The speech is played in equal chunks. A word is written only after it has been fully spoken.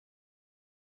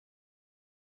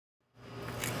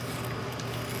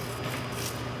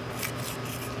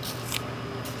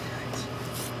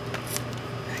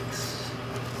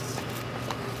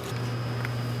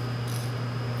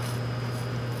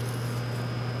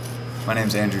My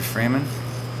name's Andrew Freiman.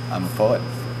 I'm a poet.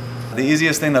 The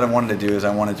easiest thing that I wanted to do is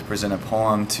I wanted to present a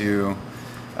poem to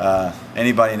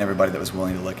anybody and everybody that was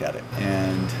willing to look at it.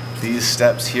 And these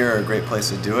steps here are a great place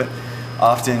to do it.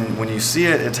 Often when you see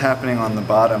it, it's happening on the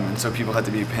bottom, and so people have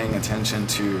to be paying attention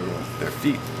to their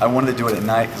feet. I wanted to do it at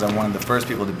night because I wanted the first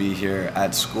people to be here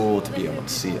at school to be able to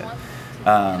see it.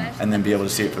 And then be able to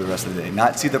see it for the rest of the day.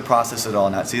 Not see the process at all,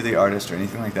 not see the artist or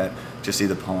anything like that, just see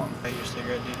the poem. Light your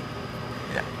cigarette, dude?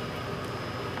 Yeah.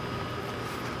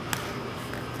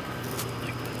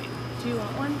 Do you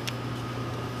want one?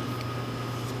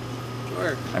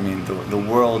 Sure. I mean, the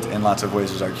world in lots of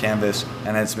ways is our canvas,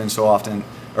 and it's been so often,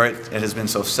 or it has been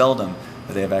so seldom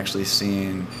that they have actually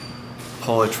seen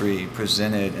poetry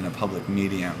presented in a public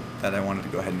medium that I wanted to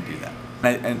go ahead and do that.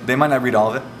 And they might not read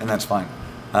all of it, and that's fine.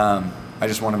 I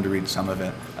just want them to read some of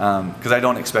it, because I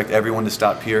don't expect everyone to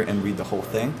stop here and read the whole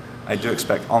thing. I do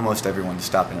expect almost everyone to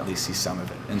stop and at least see some of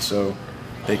it, and so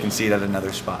they can see it at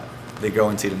another spot. They go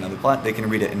and see it at another spot. They can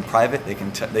read it in private. They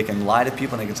can lie to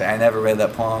people and they can say, "I never read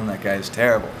that poem. That guy is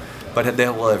terrible," but they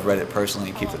will have read it personally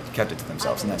and kept it to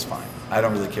themselves, and that's fine. I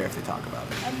don't really care if they talk about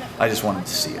it. I just want them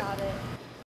to see it.